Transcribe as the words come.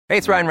Hey,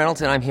 it's Ryan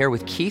Reynolds, and I'm here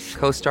with Keith,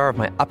 co-star of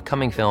my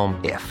upcoming film,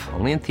 If,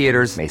 only in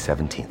theaters May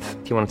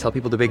 17th. Do you want to tell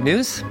people the big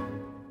news?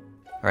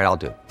 All right, I'll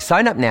do it.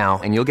 Sign up now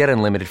and you'll get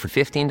unlimited for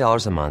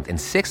 $15 a month and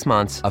 6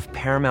 months of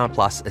Paramount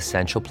Plus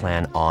Essential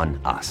Plan on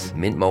us.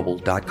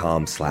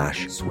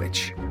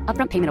 MintMobile.com/switch.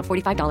 Upfront payment of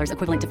 $45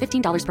 equivalent to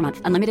 $15 per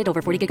month. Unlimited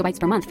over 40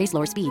 gigabytes per month. Face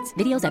lower speeds.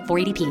 Videos at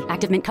 480p.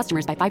 Active Mint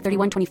customers by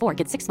 531.24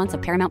 get 6 months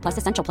of Paramount Plus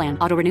Essential Plan.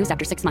 Auto renews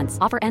after 6 months.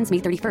 Offer ends May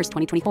 31st,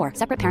 2024.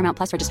 Separate Paramount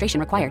Plus registration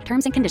required.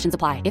 Terms and conditions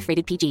apply if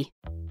rated PG.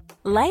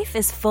 Life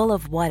is full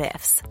of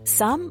what-ifs.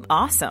 Some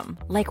awesome.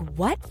 Like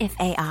what if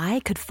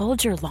AI could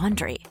fold your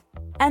laundry?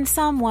 And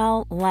some,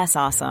 well, less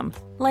awesome.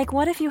 Like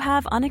what if you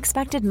have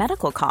unexpected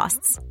medical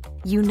costs?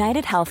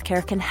 United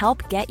Healthcare can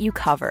help get you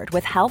covered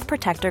with Health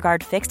Protector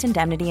Guard fixed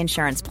indemnity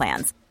insurance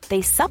plans.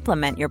 They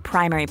supplement your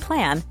primary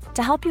plan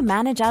to help you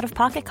manage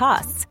out-of-pocket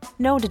costs.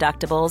 No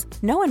deductibles,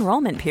 no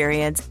enrollment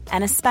periods,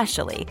 and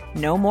especially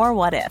no more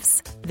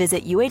what-ifs.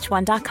 Visit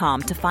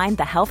uh1.com to find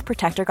the Health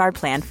Protector Guard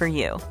plan for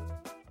you.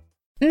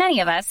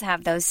 Many of us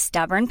have those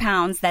stubborn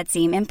pounds that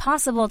seem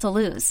impossible to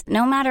lose,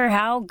 no matter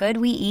how good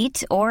we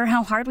eat or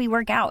how hard we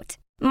work out.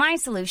 My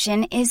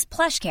solution is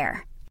PlushCare.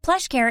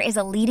 PlushCare is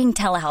a leading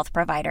telehealth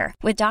provider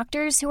with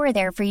doctors who are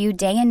there for you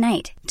day and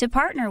night to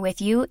partner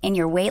with you in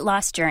your weight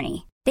loss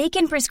journey. They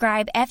can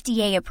prescribe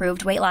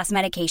FDA-approved weight loss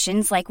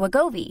medications like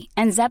Wegovy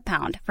and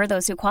Zepbound for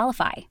those who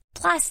qualify.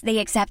 Plus, they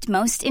accept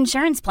most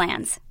insurance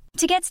plans.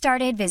 To get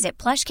started, visit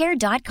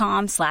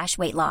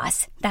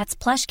plushcare.com/weightloss. That's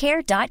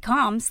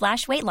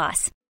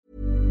plushcare.com/weightloss.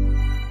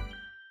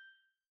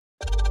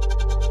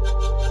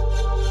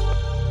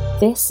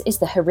 This is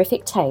the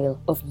horrific tale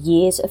of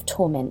years of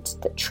torment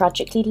that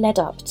tragically led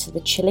up to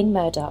the chilling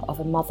murder of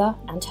a mother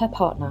and her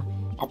partner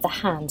at the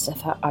hands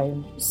of her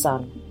own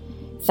son,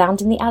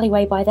 found in the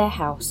alleyway by their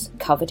house,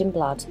 covered in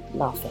blood,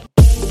 laughing.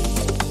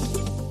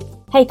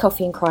 Hey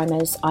Coffee and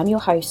Crimers, I'm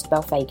your host,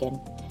 Belle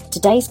Fagan.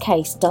 Today's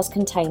case does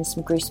contain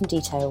some gruesome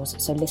details,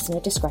 so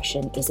listener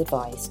discretion is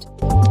advised.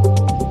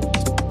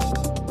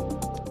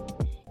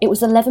 It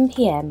was 11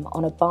 p.m.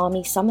 on a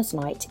balmy summer's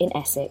night in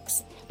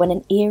Essex when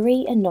an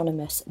eerie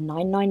anonymous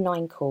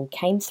 999 call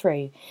came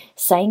through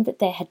saying that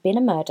there had been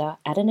a murder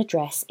at an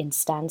address in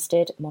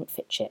Stansted,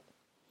 Montfichet.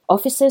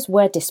 Officers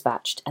were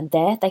dispatched and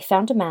there they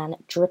found a man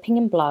dripping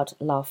in blood,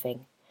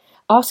 laughing.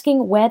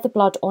 Asking where the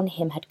blood on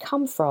him had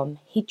come from,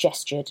 he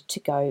gestured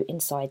to go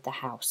inside the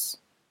house.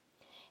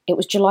 It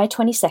was July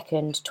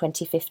 22nd,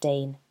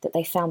 2015, that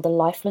they found the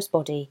lifeless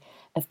body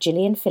of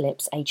Gillian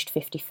Phillips, aged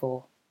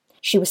 54.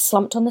 She was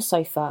slumped on the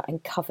sofa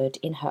and covered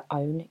in her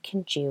own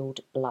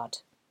congealed blood.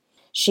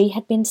 She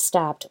had been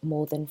stabbed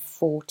more than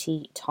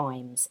 40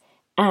 times,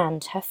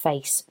 and her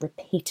face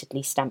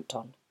repeatedly stamped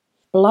on.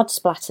 Blood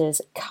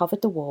splatters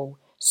covered the wall,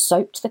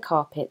 soaked the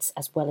carpets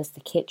as well as the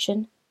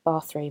kitchen,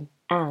 bathroom,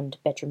 and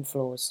bedroom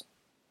floors.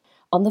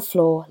 On the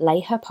floor lay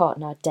her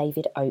partner,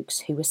 David Oakes,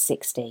 who was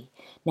 60.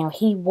 Now,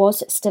 he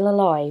was still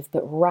alive,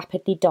 but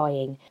rapidly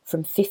dying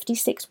from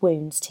 56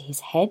 wounds to his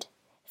head,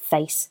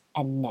 face,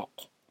 and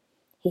neck.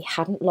 He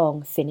hadn't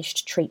long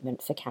finished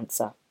treatment for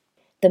cancer.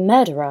 The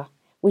murderer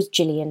was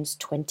Gillian's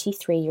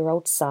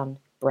 23-year-old son,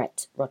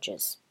 Brett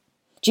Rogers.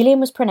 Gillian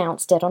was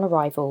pronounced dead on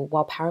arrival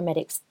while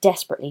paramedics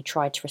desperately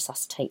tried to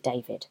resuscitate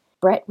David.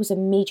 Brett was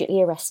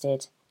immediately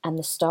arrested, and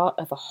the start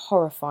of a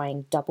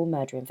horrifying double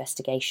murder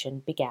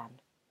investigation began.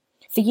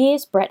 For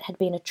years, Brett had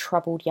been a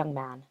troubled young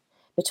man.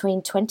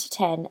 Between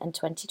 2010 and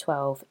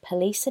 2012,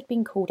 police had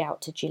been called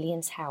out to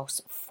Gillian's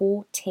house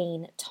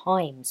 14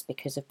 times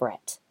because of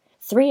Brett.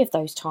 3 of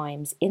those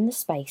times in the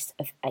space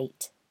of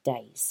 8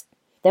 days.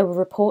 There were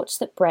reports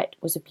that Brett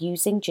was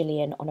abusing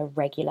Gillian on a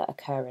regular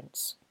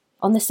occurrence.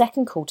 On the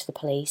second call to the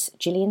police,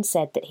 Gillian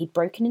said that he'd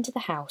broken into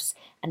the house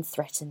and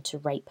threatened to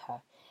rape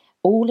her,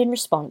 all in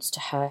response to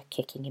her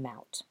kicking him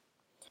out.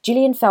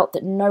 Gillian felt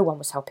that no one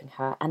was helping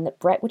her and that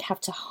Brett would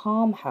have to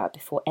harm her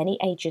before any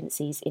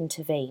agencies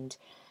intervened.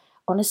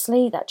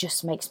 Honestly, that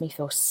just makes me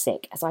feel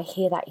sick, as I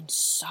hear that in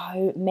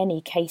so many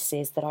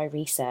cases that I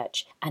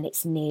research, and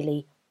it's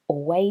nearly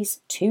always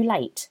too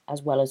late,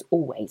 as well as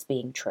always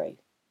being true.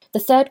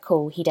 The third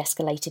call, he'd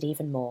escalated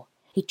even more.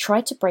 He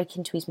tried to break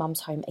into his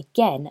mum's home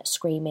again,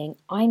 screaming,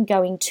 "I'm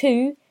going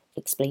to,"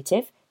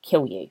 expletive,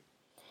 "kill you."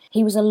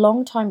 He was a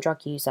long-time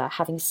drug user,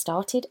 having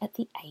started at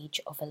the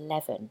age of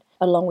 11,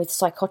 along with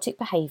psychotic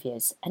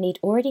behaviours, and he'd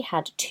already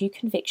had 2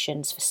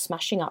 convictions for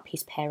smashing up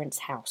his parents'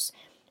 house.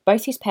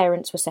 Both his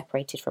parents were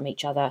separated from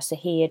each other, so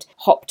he had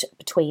hopped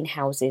between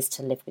houses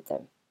to live with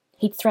them.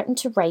 He'd threatened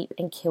to rape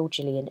and kill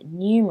Gillian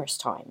numerous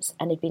times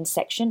and had been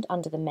sectioned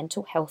under the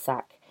Mental Health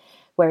Act,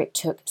 where it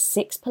took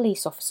 6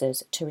 police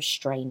officers to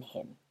restrain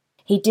him.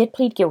 He did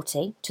plead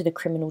guilty to the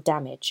criminal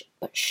damage,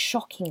 but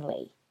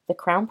shockingly, the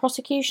Crown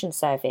Prosecution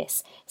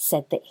Service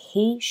said that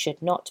he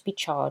should not be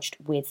charged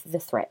with the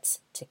threats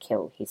to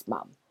kill his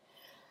mum.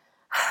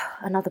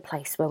 Another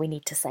place where we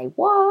need to say,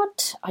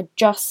 what?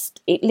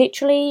 It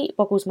literally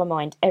boggles my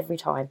mind every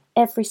time,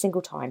 every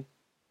single time.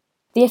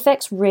 The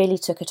effects really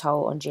took a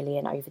toll on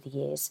Gillian over the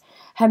years.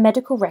 Her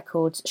medical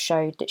records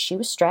showed that she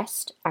was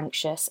stressed,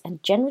 anxious,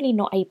 and generally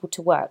not able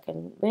to work,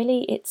 and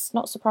really, it's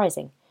not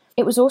surprising.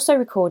 It was also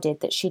recorded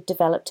that she'd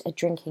developed a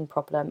drinking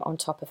problem on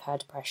top of her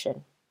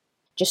depression.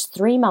 Just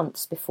 3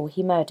 months before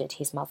he murdered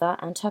his mother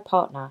and her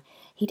partner,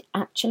 he'd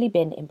actually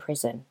been in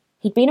prison.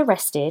 He'd been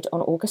arrested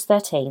on August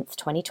 13th,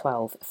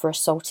 2012, for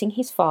assaulting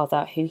his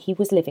father, who he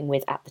was living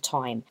with at the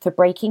time, for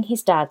breaking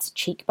his dad's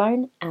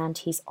cheekbone and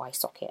his eye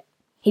socket.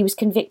 He was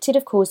convicted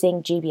of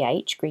causing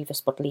GBH,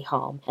 grievous bodily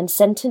harm, and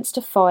sentenced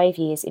to 5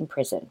 years in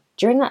prison.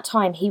 During that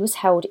time, he was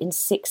held in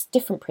 6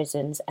 different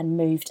prisons and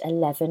moved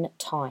 11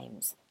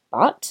 times.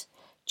 But,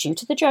 due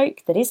to the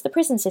joke that is the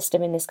prison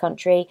system in this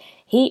country,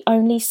 he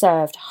only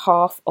served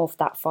half of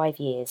that 5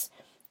 years,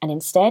 and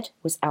instead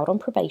was out on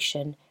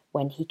probation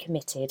when he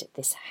committed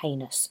this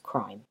heinous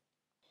crime.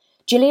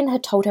 Gillian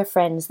had told her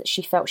friends that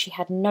she felt she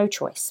had no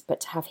choice but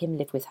to have him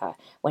live with her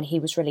when he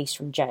was released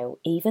from jail,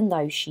 even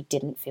though she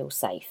didn't feel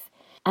safe.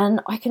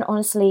 And I can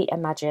honestly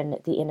imagine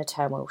the inner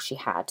turmoil she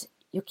had.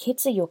 Your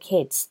kids are your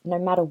kids, no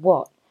matter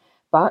what.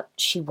 But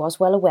she was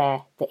well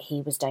aware that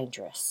he was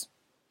dangerous.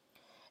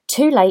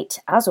 Too late,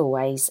 as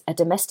always, a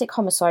domestic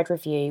homicide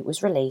review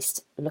was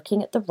released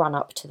looking at the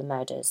run-up to the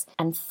murders,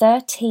 and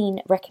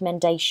 13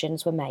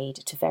 recommendations were made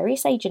to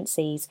various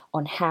agencies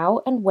on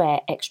how and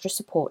where extra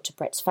support to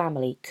Brett's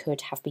family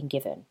could have been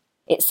given.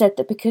 It said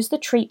that because the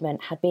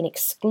treatment had been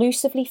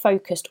exclusively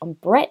focused on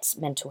Brett's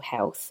mental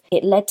health,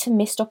 it led to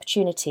missed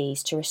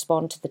opportunities to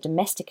respond to the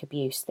domestic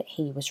abuse that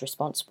he was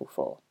responsible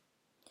for.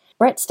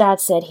 Brett's dad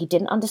said he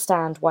didn't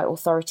understand why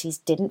authorities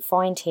didn't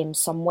find him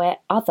somewhere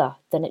other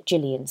than at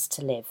Gillian's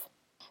to live.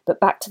 But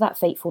back to that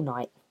fateful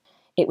night.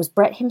 It was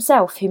Brett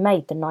himself who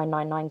made the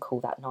 999 call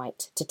that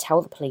night to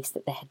tell the police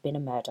that there had been a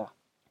murder.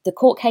 The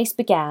court case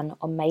began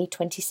on May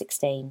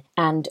 2016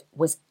 and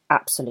was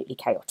absolutely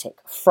chaotic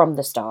from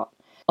the start.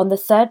 On the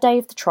 3rd day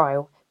of the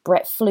trial,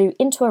 Brett flew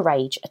into a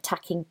rage,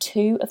 attacking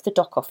 2 of the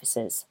dock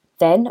officers.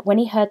 Then, when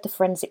he heard the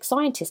forensic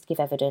scientist give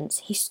evidence,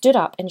 he stood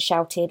up and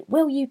shouted,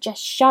 "Will you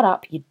just shut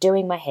up? You're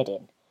doing my head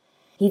in."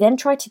 He then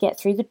tried to get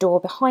through the door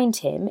behind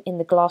him in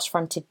the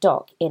glass-fronted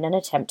dock in an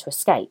attempt to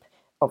escape.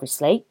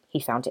 Obviously, he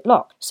found it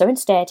locked, so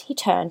instead he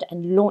turned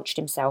and launched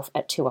himself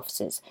at 2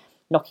 officers,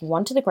 knocking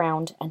one to the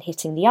ground and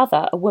hitting the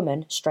other, a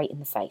woman, straight in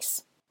the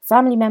face.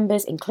 Family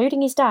members,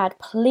 including his dad,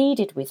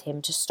 pleaded with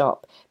him to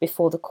stop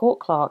before the court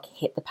clerk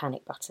hit the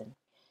panic button.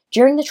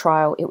 During the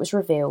trial, it was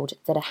revealed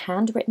that a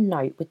handwritten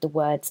note with the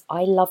words,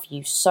 "I love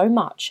you so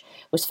much,"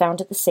 was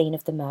found at the scene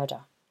of the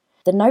murder.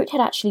 The note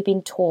had actually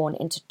been torn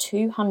into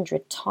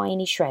 200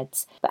 tiny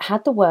shreds, but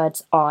had the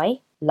words "I,"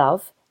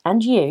 "love,"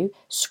 and "you"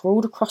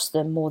 scrawled across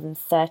them more than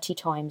 30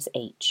 times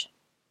each.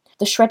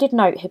 The shredded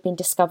note had been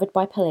discovered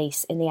by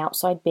police in the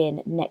outside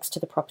bin next to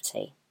the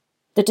property.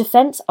 The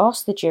defence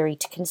asked the jury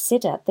to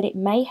consider that it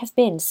may have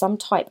been some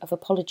type of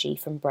apology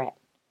from Brett.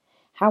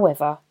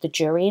 However, the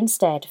jury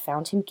instead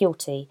found him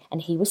guilty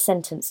and he was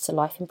sentenced to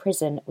life in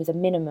prison with a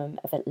minimum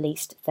of at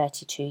least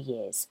 32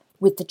 years,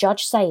 with the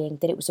judge saying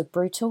that it was a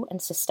brutal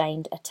and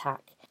sustained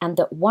attack, and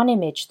that one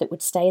image that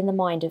would stay in the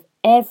mind of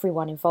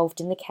everyone involved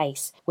in the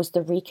case was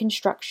the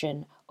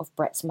reconstruction of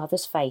Brett's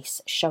mother's face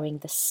showing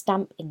the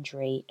stamp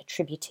injury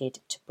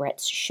attributed to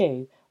Brett's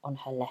shoe on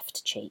her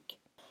left cheek.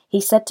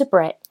 He said to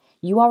Brett,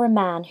 "You are a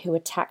man who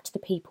attacked the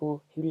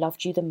people who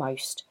loved you the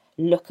most.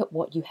 Look at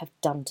what you have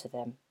done to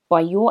them. By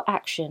your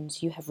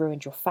actions, you have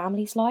ruined your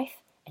family's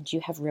life and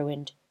you have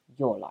ruined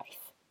your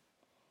life."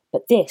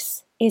 But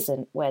this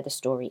isn't where the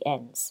story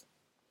ends.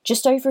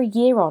 Just over a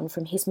year on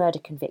from his murder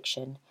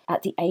conviction,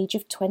 at the age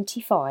of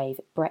 25,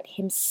 Brett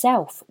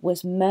himself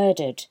was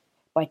murdered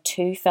by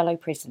 2 fellow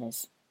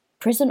prisoners.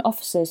 Prison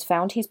officers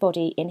found his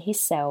body in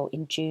his cell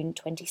in June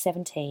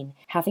 2017,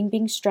 having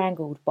been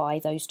strangled by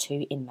those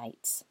 2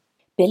 inmates.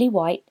 Billy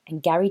White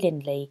and Gary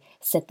Lindley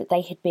said that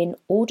they had been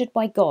ordered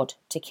by God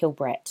to kill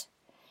Brett.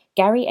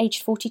 Gary,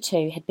 aged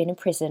 42, had been in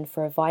prison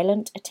for a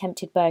violent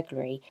attempted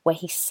burglary where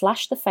he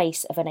slashed the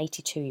face of an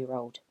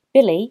 82-year-old.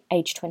 Billy,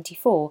 aged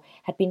 24,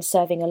 had been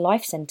serving a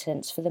life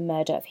sentence for the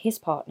murder of his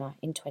partner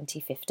in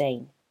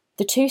 2015.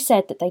 The 2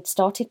 said that they'd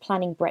started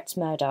planning Brett's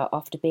murder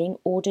after being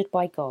ordered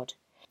by God.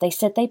 They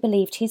said they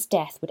believed his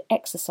death would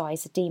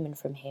exorcise a demon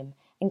from him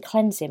and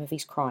cleanse him of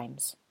his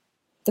crimes.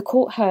 The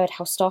court heard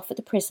how staff at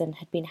the prison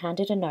had been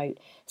handed a note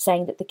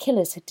saying that the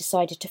killers had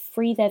decided to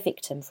free their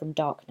victim from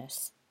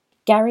darkness.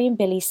 Gary and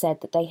Billy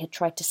said that they had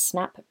tried to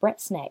snap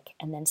Brett's neck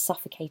and then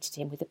suffocated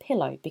him with a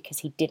pillow because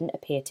he didn't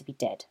appear to be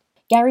dead.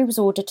 Gary was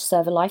ordered to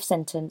serve a life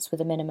sentence with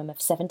a minimum of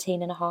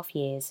 17.5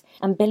 years,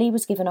 and Billy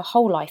was given a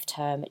whole life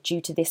term due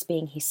to this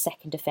being his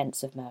second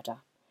offence of murder.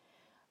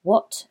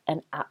 What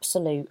an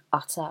absolute,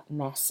 utter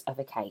mess of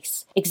a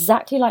case.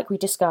 Exactly like we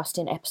discussed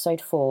in episode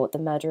 4, the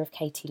murder of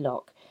Katie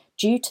Locke.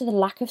 Due to the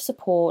lack of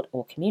support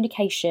or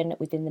communication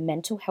within the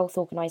mental health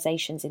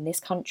organisations in this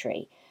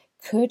country,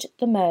 could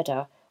the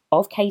murder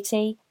of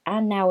Katie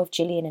and now of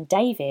Gillian and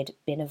David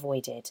been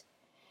avoided?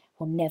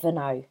 We'll never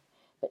know,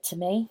 but to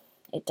me,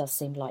 it does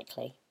seem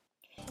likely.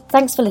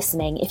 Thanks for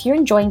listening. If you're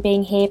enjoying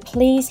being here,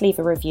 please leave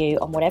a review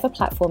on whatever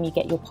platform you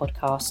get your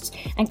podcasts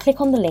and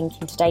click on the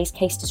link in today's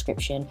case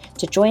description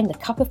to join the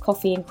Cup of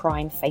Coffee and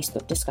Crime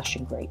Facebook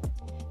discussion group.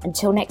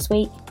 Until next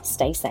week,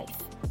 stay safe.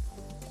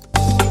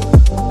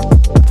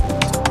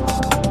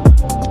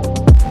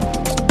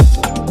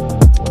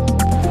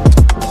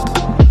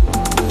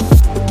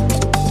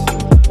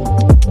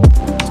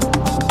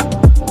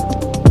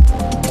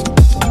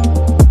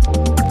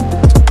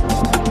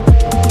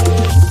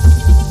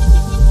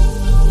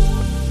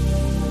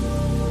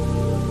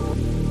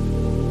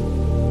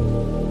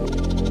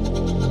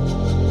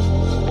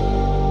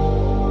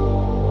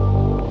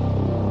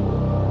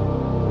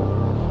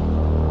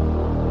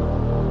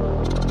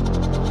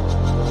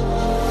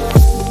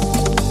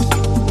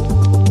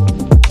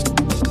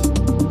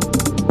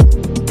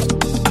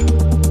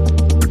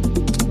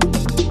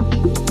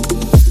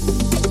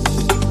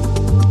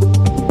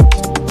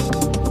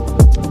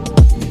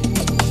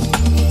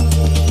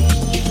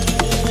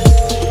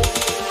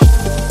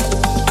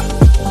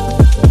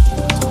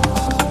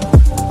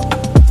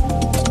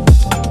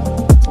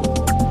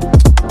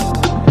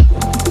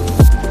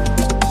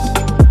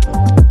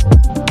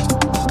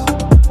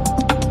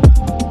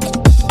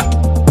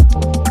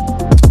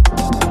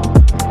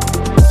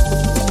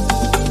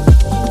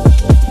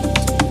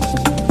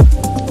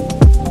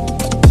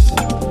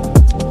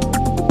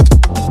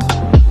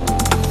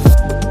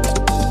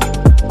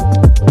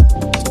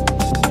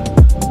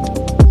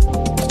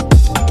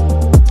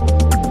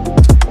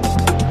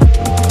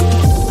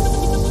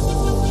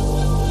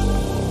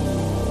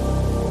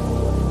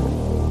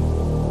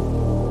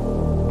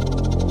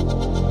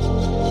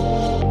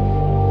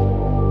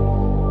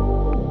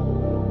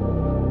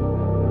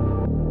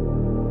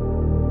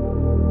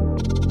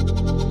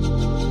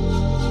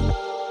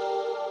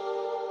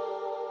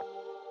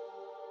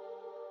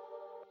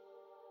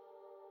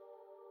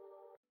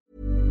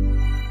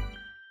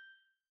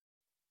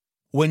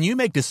 When you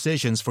make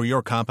decisions for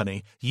your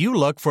company, you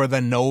look for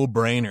the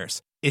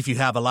no-brainers. If you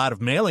have a lot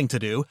of mailing to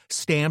do,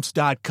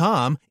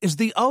 Stamps.com is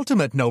the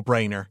ultimate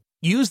no-brainer.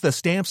 Use the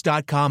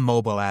Stamps.com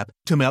mobile app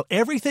to mail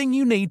everything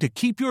you need to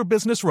keep your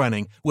business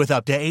running with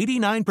up to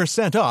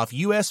 89% off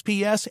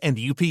USPS and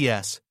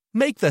UPS.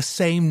 Make the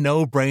same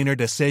no-brainer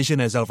decision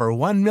as over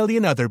 1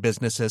 million other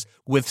businesses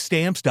with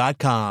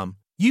Stamps.com.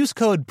 Use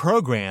code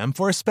PROGRAM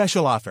for a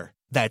special offer.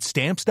 That's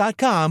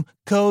Stamps.com,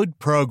 code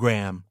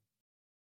PROGRAM.